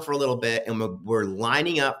slow down for a little bit, and we're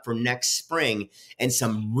lining up for next spring and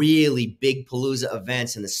some really big Palooza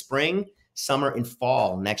events in the spring, summer, and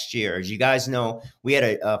fall next year. As you guys know, we had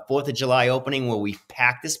a 4th of July opening where we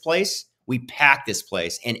packed this place. We packed this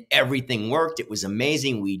place, and everything worked. It was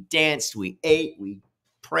amazing. We danced, we ate, we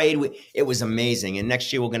prayed. It was amazing. And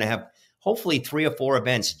next year we're going to have hopefully 3 or 4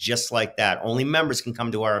 events just like that. Only members can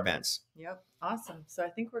come to our events. Yep. Awesome. So I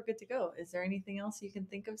think we're good to go. Is there anything else you can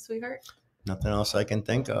think of, sweetheart? Nothing else I can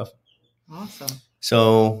think of. Awesome.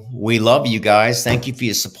 So we love you guys. Thank you for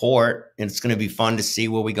your support. And it's going to be fun to see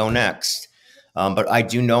where we go next. But I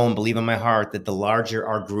do know and believe in my heart that the larger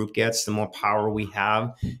our group gets, the more power we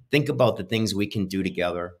have. Think about the things we can do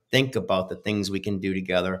together. Think about the things we can do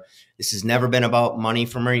together. This has never been about money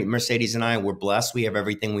for Mercedes and I. We're blessed. We have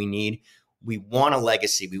everything we need. We want a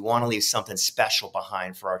legacy. We want to leave something special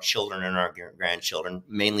behind for our children and our grandchildren,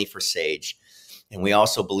 mainly for Sage. And we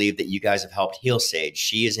also believe that you guys have helped heal Sage.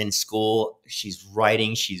 She is in school. She's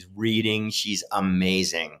writing. She's reading. She's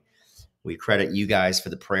amazing. We credit you guys for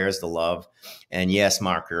the prayers, the love. And yes,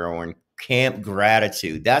 Mark Irwin, Camp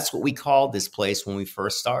Gratitude. That's what we called this place when we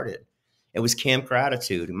first started. It was Camp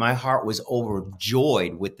Gratitude. My heart was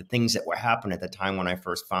overjoyed with the things that were happening at the time when I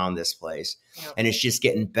first found this place. Yep. And it's just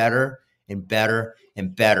getting better and better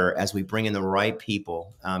and better as we bring in the right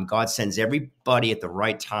people. God sends everybody at the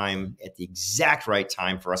right time, at the exact right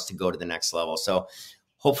time for us to go to the next level. So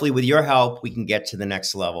hopefully with your help, we can get to the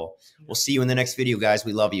next level. We'll see you in the next video, guys.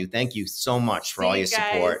 We love you. Thank you so much for all your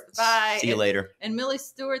support. Bye. See you later. And Millie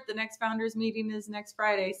Stewart, the next founders meeting is next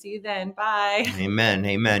Friday. See you then. Bye. Amen.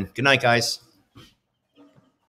 Amen. Good night, guys.